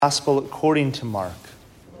Gospel according to Mark.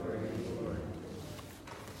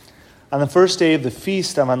 On the first day of the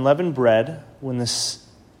feast of unleavened bread, when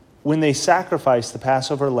they sacrificed the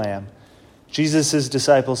Passover lamb, Jesus'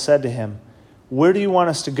 disciples said to him, "Where do you want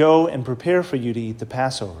us to go and prepare for you to eat the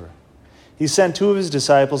Passover?" He sent two of his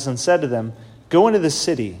disciples and said to them, "Go into the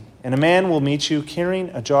city, and a man will meet you carrying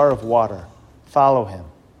a jar of water. Follow him.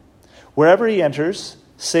 Wherever he enters,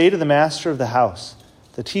 say to the master of the house,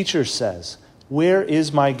 'The teacher says, where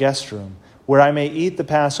is my guest room, where I may eat the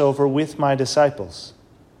Passover with my disciples?'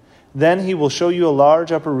 Then he will show you a large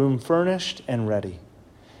upper room furnished and ready.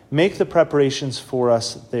 Make the preparations for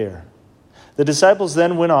us there." The disciples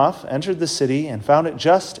then went off, entered the city, and found it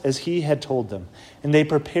just as he had told them, and they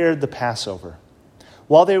prepared the Passover.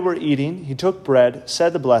 While they were eating, he took bread,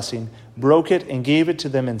 said the blessing, broke it, and gave it to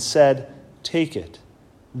them, and said, "Take it.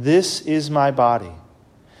 This is my body."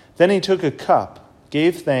 Then he took a cup,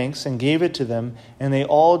 gave thanks, and gave it to them, and they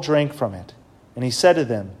all drank from it. And he said to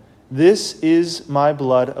them, "This is my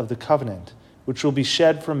blood of the covenant, which will be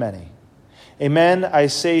shed for many. Amen, I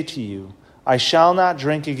say to you, I shall not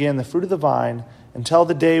drink again the fruit of the vine until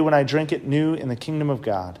the day when I drink it new in the kingdom of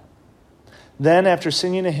God." Then, after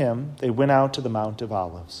singing a hymn, they went out to the Mount of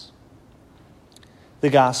Olives. The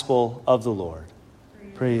Gospel of the Lord.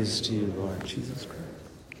 Praise to you, Lord Jesus Christ.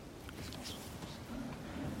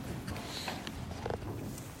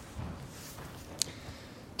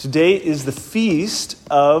 Today is the feast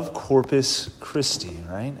of Corpus Christi,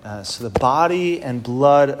 right? So the body and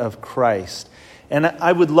blood of Christ. And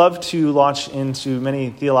I would love to launch into many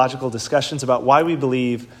theological discussions about why we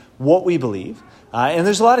believe what we believe. And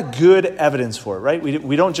there's a lot of good evidence for it, right?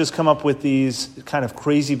 We don't just come up with these kind of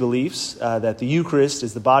crazy beliefs that the Eucharist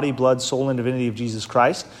is the body, blood, soul, and divinity of Jesus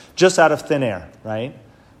Christ just out of thin air, right?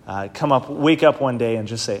 Wake up one day and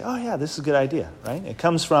just say, "Oh yeah, this is a good idea," right? It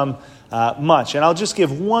comes from much. And I'll just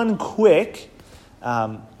give one quick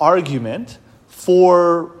argument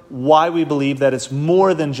for why we believe that it's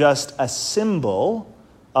more than just a symbol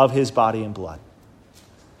of his body and blood.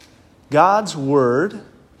 God's word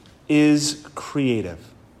is creative.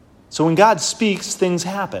 So when God speaks, things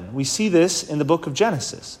happen. We see this in the book of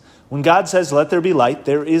Genesis. When God says, "Let there be light,"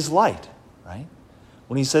 there is light, right?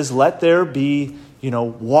 When he says, "Let there be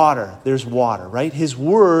water," there's water, right? His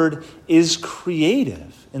word is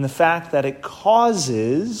creative in the fact that it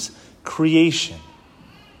causes creation.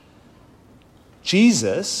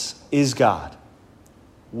 Jesus is God.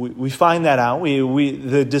 We find that out.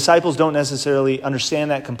 The disciples don't necessarily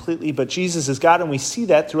understand that completely, but Jesus is God, and we see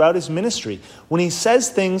that throughout his ministry. When he says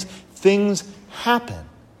things, things happen.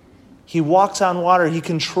 He walks on water. He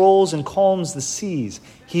controls and calms the seas.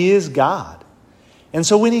 He is God. And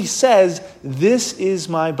so when he says, "This is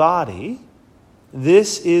my body,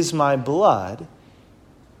 this is my blood,"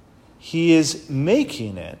 he is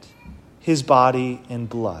making it his body and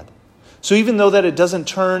blood. So even though that it doesn't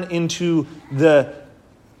turn into the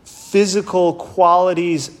physical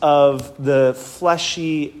qualities of the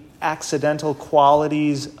fleshy, accidental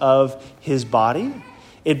qualities of his body,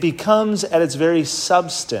 it becomes at its very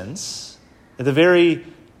substance, at the very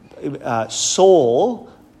soul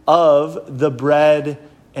of the bread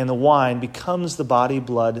and the wine, becomes the body,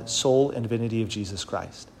 blood, soul, and divinity of Jesus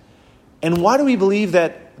Christ. And why do we believe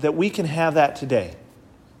that we can have that today?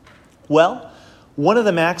 Well, one of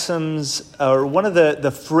the maxims, or one of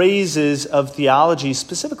the phrases of theology,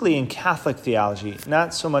 specifically in Catholic theology,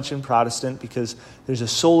 not so much in Protestant because there's a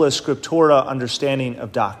sola scriptura understanding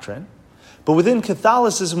of doctrine, but within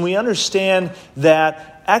Catholicism we understand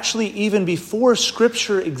that actually even before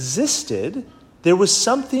Scripture existed, there was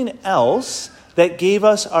something else that gave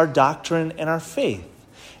us our doctrine and our faith.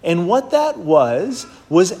 And what that was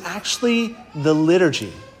actually the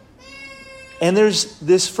liturgy. And there's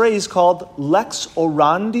this phrase called lex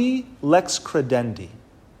orandi, lex credendi.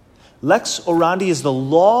 Lex orandi is the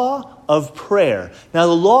law of prayer. Now,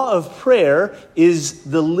 the law of prayer is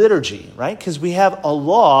the liturgy, right? Because we have a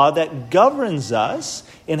law that governs us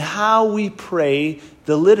in how we pray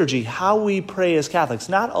the liturgy, how we pray as Catholics.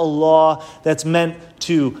 Not a law that's meant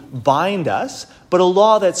to bind us, but a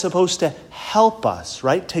law that's supposed to help us,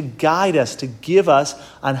 right? To guide us, to give us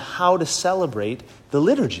on how to celebrate the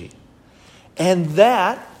liturgy. And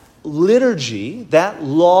that liturgy, that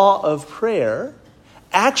law of prayer,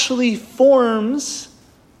 actually forms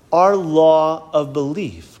our law of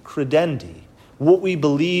belief, credendi, what we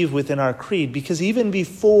believe within our creed. Because even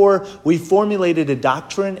before we formulated a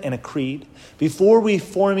doctrine and a creed, before we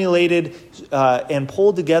formulated and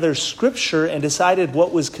pulled together Scripture and decided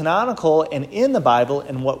what was canonical and in the Bible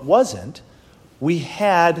and what wasn't, we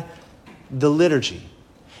had the liturgy.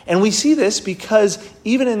 And we see this because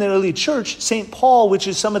even in the early church, St. Paul, which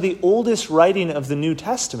is some of the oldest writing of the New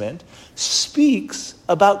Testament, speaks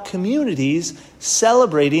about communities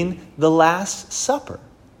celebrating the Last Supper.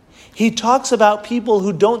 He talks about people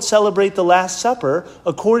who don't celebrate the Last Supper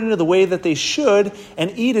according to the way that they should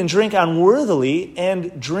and eat and drink unworthily and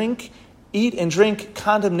eat and drink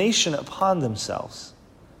condemnation upon themselves.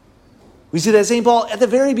 We see that St. Paul at the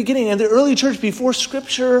very beginning, in the early church, before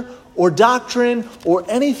Scripture or doctrine or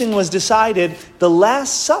anything was decided, the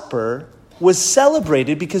Last Supper was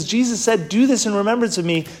celebrated because Jesus said, do this in remembrance of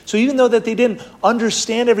me. So even though that they didn't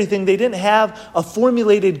understand everything, they didn't have a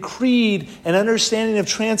formulated creed, an understanding of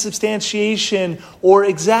transubstantiation or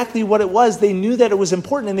exactly what it was, they knew that it was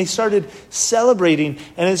important and they started celebrating,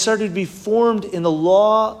 and it started to be formed in the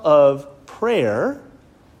law of prayer,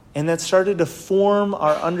 and that started to form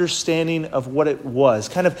our understanding of what it was.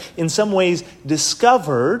 Kind of, in some ways,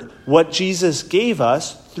 discovered what Jesus gave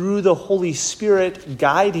us through the Holy Spirit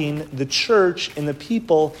guiding the church and the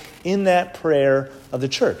people in that prayer of the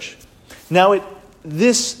church. Now,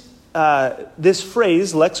 this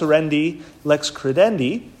phrase, lex orandi, lex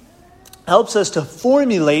credendi, helps us to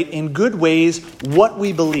formulate in good ways what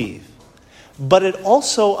we believe. But it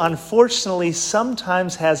also, unfortunately,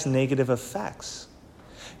 sometimes has negative effects.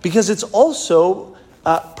 Because it's also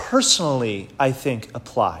personally, I think,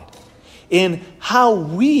 applied. In how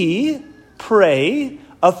we pray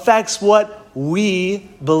affects what we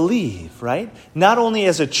believe, right? Not only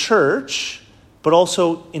as a church, but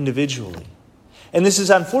also individually. And this is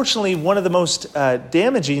unfortunately one of the most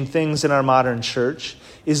damaging things in our modern church,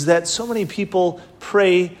 is that so many people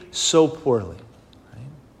pray so poorly. Right?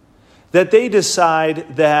 That they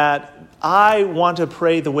decide that I want to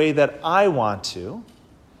pray the way that I want to,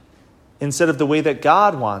 instead of the way that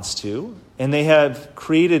God wants to, and they have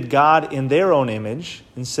created God in their own image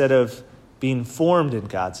instead of being formed in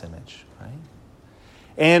God's image, right?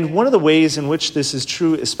 And one of the ways in which this is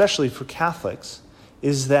true, especially for Catholics,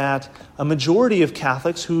 is that a majority of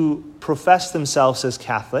Catholics who profess themselves as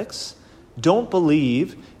Catholics don't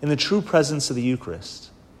believe in the true presence of the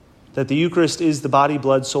Eucharist, that the Eucharist is the body,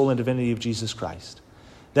 blood, soul, and divinity of Jesus Christ.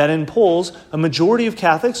 That in polls, a majority of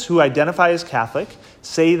Catholics who identify as Catholic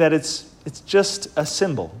say that it's just a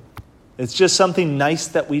symbol. It's just something nice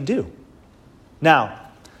that we do. Now,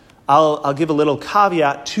 I'll give a little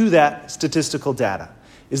caveat to that statistical data.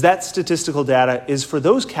 That statistical data is for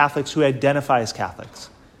those Catholics who identify as Catholics.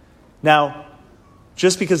 Now,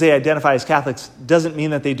 just because they identify as Catholics doesn't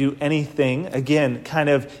mean that they do anything, again, kind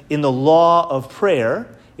of in the law of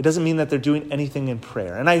prayer. It doesn't mean that they're doing anything in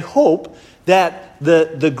prayer. And I hope that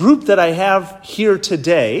the group that I have here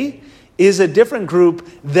today is a different group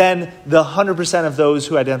than the 100% of those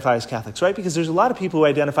who identify as Catholics, right? Because there's a lot of people who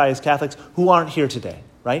identify as Catholics who aren't here today,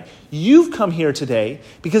 right? You've come here today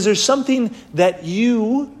because there's something that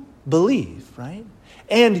you believe, right?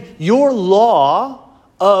 And your law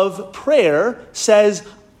of prayer says,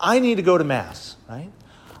 I need to go to Mass, right?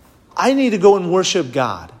 I need to go and worship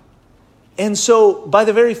God. And so by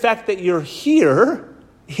the very fact that you're here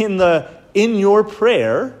in your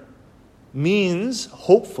prayer means,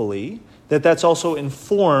 hopefully, that's also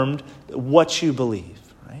informed what you believe,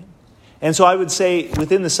 right? And so I would say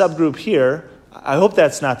within the subgroup here, I hope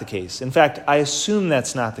that's not the case. In fact, I assume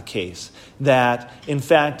that's not the case. I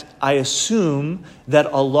assume that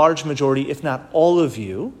a large majority, if not all of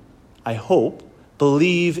you, I hope,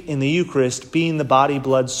 believe in the Eucharist being the body,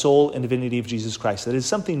 blood, soul, and divinity of Jesus Christ. That is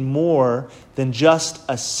something more than just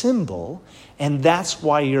a symbol, and that's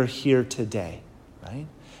why you're here today, right?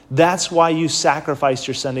 That's why you sacrificed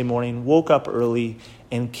your Sunday morning, woke up early,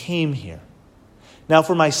 and came here. Now,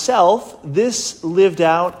 for myself, this lived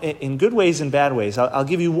out in good ways and bad ways. I'll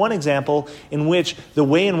give you one example in which the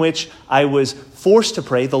way in which I was forced to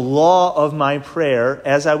pray, the law of my prayer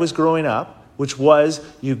as I was growing up, which was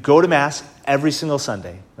you go to Mass every single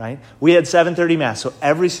Sunday, right? We had 7:30 Mass, so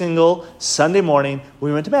every single Sunday morning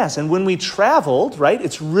we went to Mass. And when we traveled, right,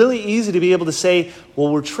 it's really easy to be able to say,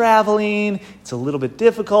 well, we're traveling, it's a little bit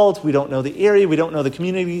difficult, we don't know the area, we don't know the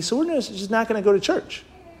community, so we're just not going to go to church.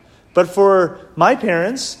 But for my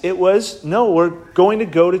parents, it was, no, we're going to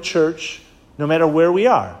go to church no matter where we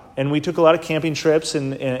are. And we took a lot of camping trips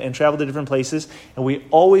and traveled to different places. And we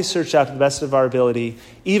always searched out to the best of our ability,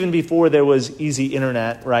 even before there was easy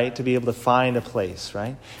internet, right, to be able to find a place,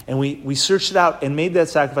 right? And we searched it out and made that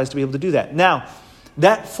sacrifice to be able to do that. Now,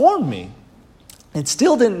 that formed me. It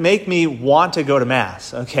still didn't make me want to go to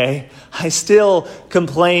Mass, okay? I still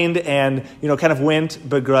complained and, kind of went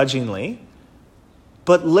begrudgingly.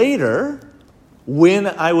 But later, when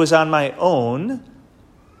I was on my own,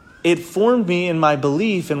 it formed me in my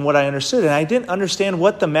belief and what I understood. And I didn't understand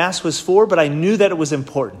what the Mass was for, but I knew that it was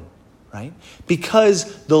important, right?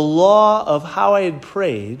 Because the law of how I had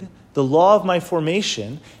prayed, the law of my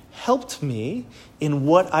formation, helped me in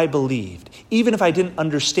what I believed, even if I didn't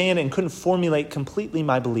understand and couldn't formulate completely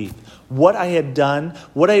my belief. What I had done,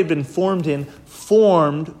 what I had been formed in,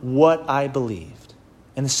 formed what I believed.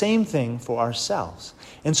 And the same thing for ourselves.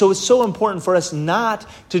 And so it's so important for us not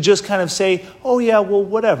to just kind of say, oh yeah, well,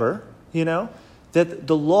 whatever, that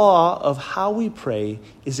the law of how we pray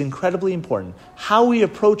is incredibly important. How we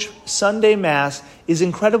approach Sunday Mass is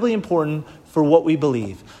incredibly important for what we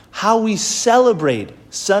believe. How we celebrate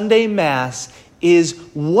Sunday Mass is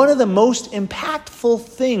one of the most impactful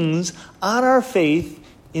things on our faith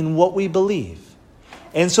in what we believe.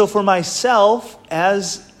 And so for myself,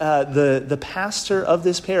 as the pastor of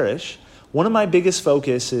this parish, one of my biggest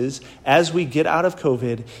focuses as we get out of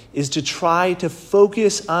COVID is to try to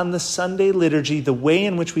focus on the Sunday liturgy, the way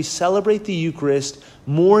in which we celebrate the Eucharist,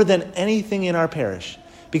 more than anything in our parish.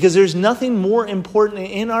 Because there's nothing more important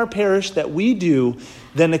in our parish that we do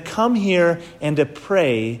than to come here and to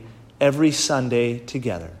pray every Sunday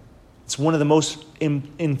together. It's one of the most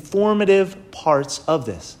informative parts of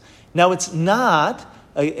this. Now, it's not,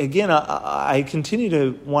 again, I continue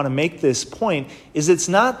to want to make this point, is it's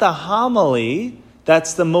not the homily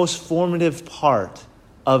that's the most formative part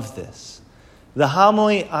of this. The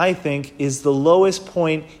homily, I think, is the lowest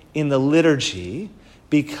point in the liturgy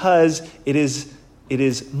because it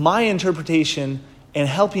is my interpretation and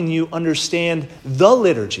helping you understand the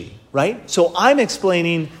liturgy, right? So I'm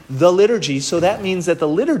explaining the liturgy, so that means that the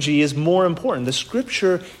liturgy is more important. The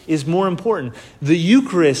scripture is more important. The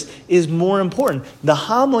Eucharist is more important. The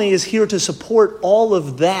homily is here to support all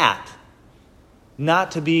of that,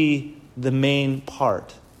 not to be the main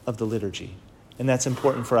part of the liturgy. And that's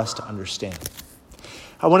important for us to understand.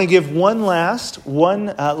 I want to give one last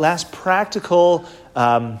practical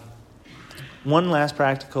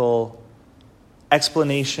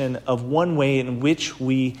explanation of one way in which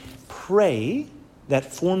we pray that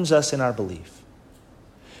forms us in our belief.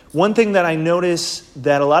 One thing that I notice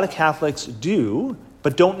that a lot of Catholics do,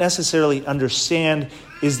 but don't necessarily understand,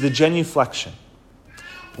 is the genuflection.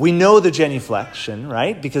 We know the genuflection,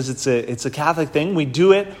 right? Because it's a Catholic thing. We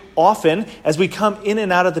do it often as we come in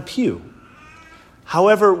and out of the pew.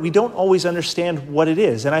 However, we don't always understand what it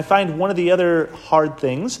is. And I find one of the other hard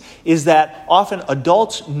things is that often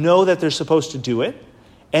adults know that they're supposed to do it,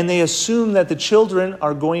 and they assume that the children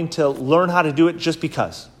are going to learn how to do it just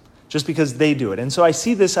because they do it. And so I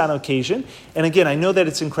see this on occasion. And again, I know that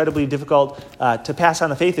it's incredibly difficult to pass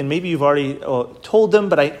on the faith, and maybe you've already told them,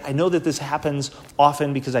 but I know that this happens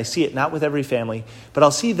often because I see it, not with every family. But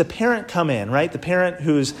I'll see the parent come in, right? The parent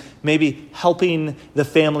who's maybe helping the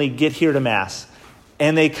family get here to Mass.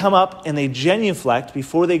 And they come up and they genuflect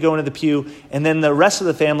before they go into the pew, and then the rest of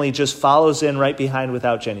the family just follows in right behind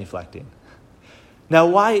without genuflecting. Now,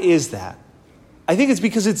 why is that? I think it's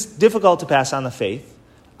because it's difficult to pass on the faith.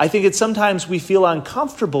 I think it's sometimes we feel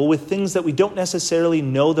uncomfortable with things that we don't necessarily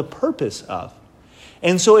know the purpose of.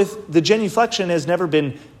 And so if the genuflection has never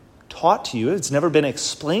been taught to you, it's never been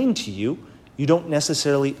explained to you, you don't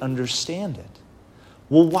necessarily understand it.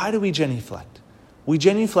 Well, why do we genuflect? We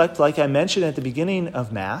genuflect, like I mentioned at the beginning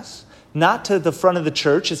of Mass, not to the front of the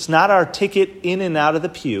church. It's not our ticket in and out of the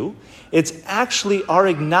pew. It's actually our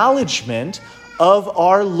acknowledgement of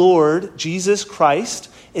our Lord Jesus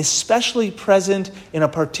Christ, especially present in a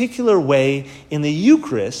particular way in the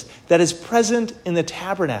Eucharist that is present in the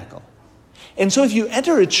tabernacle. And so if you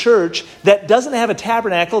enter a church that doesn't have a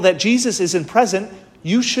tabernacle, that Jesus isn't present,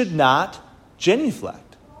 you should not genuflect.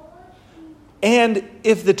 And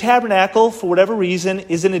if the tabernacle, for whatever reason,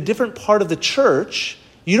 is in a different part of the church,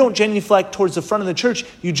 you don't genuflect towards the front of the church.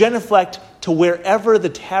 You genuflect to wherever the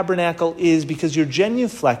tabernacle is because you're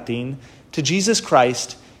genuflecting to Jesus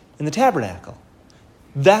Christ in the tabernacle.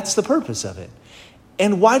 That's the purpose of it.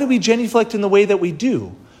 And why do we genuflect in the way that we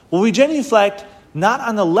do? Well, we genuflect not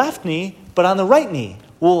on the left knee, but on the right knee.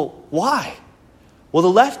 Well, why? Well, the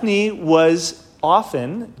left knee was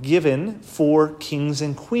often given for kings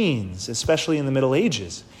and queens, especially in the Middle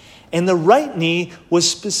Ages. And the right knee was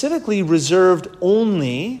specifically reserved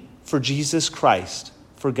only for Jesus Christ,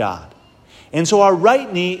 for God. And so our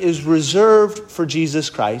right knee is reserved for Jesus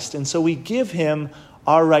Christ, and so we give him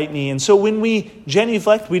our right knee. And so when we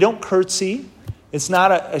genuflect, we don't curtsy. It's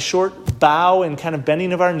not a short bow and kind of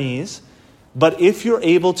bending of our knees. But if you're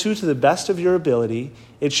able to the best of your ability,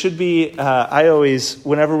 it should be, I always,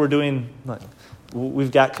 whenever we're doing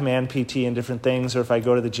we've got command PT and different things, or if I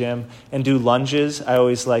go to the gym and do lunges, I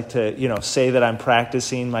always like to, say that I'm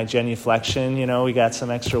practicing my genuflection. We got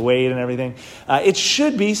some extra weight and everything. It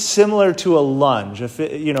should be similar to a lunge, if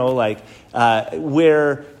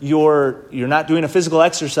where you're not doing a physical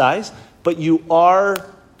exercise, but you are,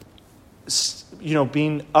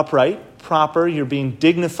 being upright, proper, you're being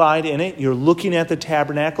dignified in it, you're looking at the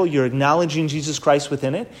tabernacle, you're acknowledging Jesus Christ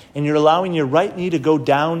within it, and you're allowing your right knee to go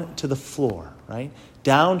down to the floor, right?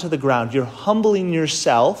 Down to the ground. You're humbling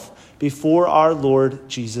yourself before our Lord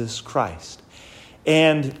Jesus Christ.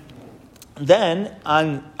 And then,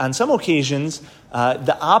 on some occasions,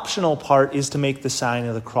 the optional part is to make the sign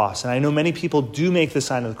of the cross. And I know many people do make the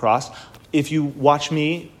sign of the cross. If you watch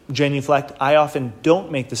me genuflect, I often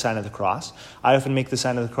don't make the sign of the cross. I often make the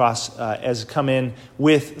sign of the cross as come in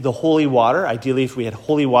with the holy water. Ideally, if we had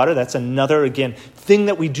holy water, that's another, again, thing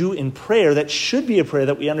that we do in prayer that should be a prayer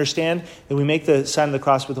that we understand, that we make the sign of the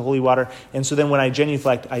cross with the holy water. And so then when I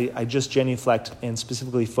genuflect, I just genuflect and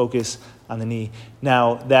specifically focus on the knee.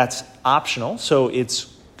 Now, that's optional, so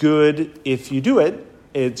it's good if you do it.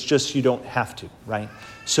 It's just you don't have to, right?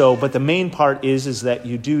 So, but the main part is that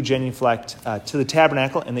you do genuflect to the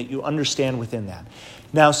tabernacle and that you understand within that.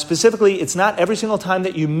 Now, specifically, it's not every single time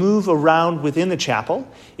that you move around within the chapel.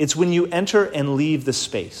 It's when you enter and leave the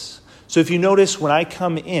space. So if you notice, when I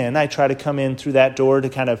come in, I try to come in through that door to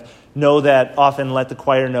kind of know that, often let the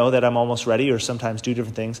choir know that I'm almost ready, or sometimes do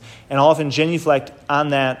different things. And I'll often genuflect on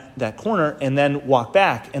that corner and then walk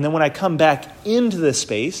back. And then when I come back into the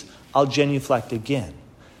space, I'll genuflect again.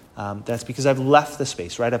 That's because I've left the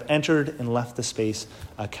space, right? I've entered and left the space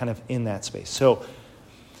kind of in that space. So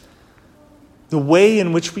the way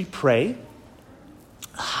in which we pray,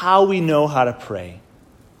 how we know how to pray,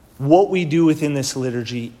 what we do within this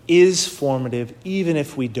liturgy is formative, even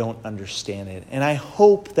if we don't understand it. And I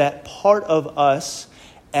hope that part of us,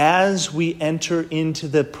 as we enter into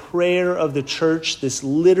the prayer of the church, this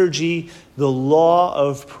liturgy, the law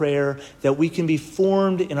of prayer, that we can be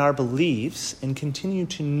formed in our beliefs and continue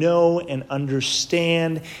to know and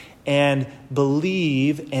understand and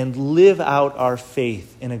believe and live out our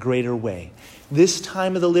faith in a greater way. This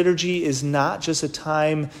time of the liturgy is not just a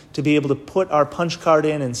time to be able to put our punch card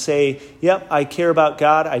in and say, yep, I care about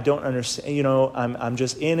God, I don't understand, I'm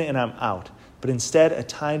just in and I'm out. But instead, a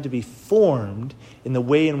time to be formed in the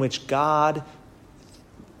way in which God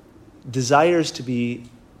desires to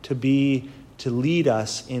lead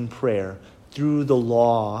us in prayer through the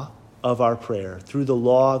law of our prayer, through the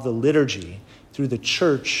law of the liturgy, through the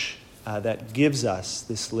church that gives us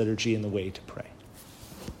this liturgy and the way to pray.